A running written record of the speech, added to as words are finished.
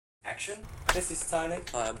Action. This is Tony.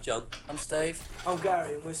 Hi, I'm John. I'm Steve. I'm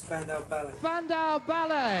Gary and we're Spandau Ballet. Spandau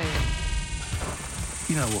Ballet!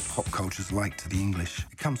 You know what pop culture's like to the English.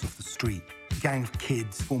 It comes off the street. A gang of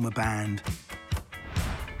kids form a band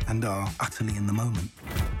and are utterly in the moment.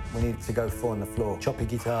 We need to go four on the floor. Choppy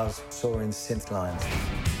guitars, soaring synth lines.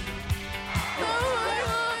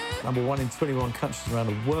 Number 1 in 21 countries around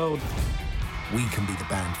the world. We can be the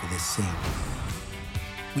band for this scene.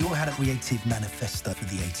 We all had a creative manifesto for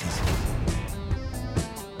the 80s.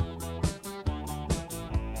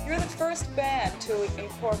 You're the first band to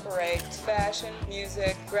incorporate fashion,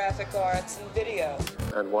 music, graphic arts, and video.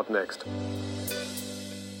 And what next?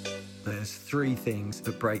 There's 3 things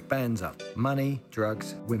that break bands up: money,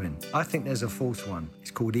 drugs, women. I think there's a 4th one.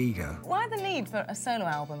 It's called ego. Why the need for a solo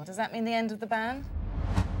album? Does that mean the end of the band?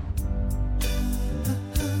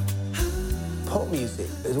 Pop music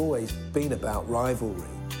has always been about rivalry.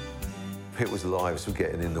 People's lives were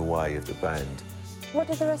getting in the way of the band. What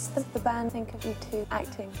do the rest of the band think of you two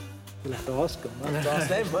acting? You'll have to ask them. You'll have to ask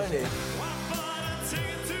them, won't you?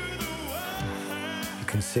 You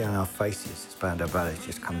can see on our faces Spandau Ballet's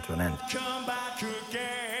just come to an end.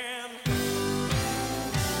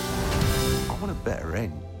 I want a better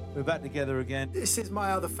end. We're back together again. This is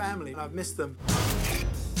my other family. I've missed them.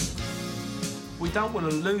 We don't want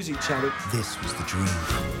to lose each other. This was the dream.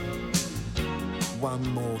 One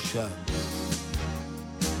more show.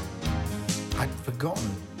 I'd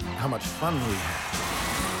forgotten how much fun we had.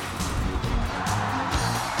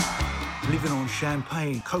 Living on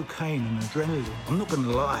champagne, cocaine and adrenaline. I'm not going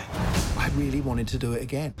to lie. I really wanted to do it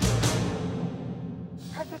again.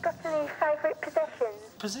 Have you got any favourite possessions?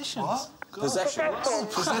 Positions. What? Possession.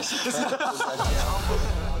 Possessions.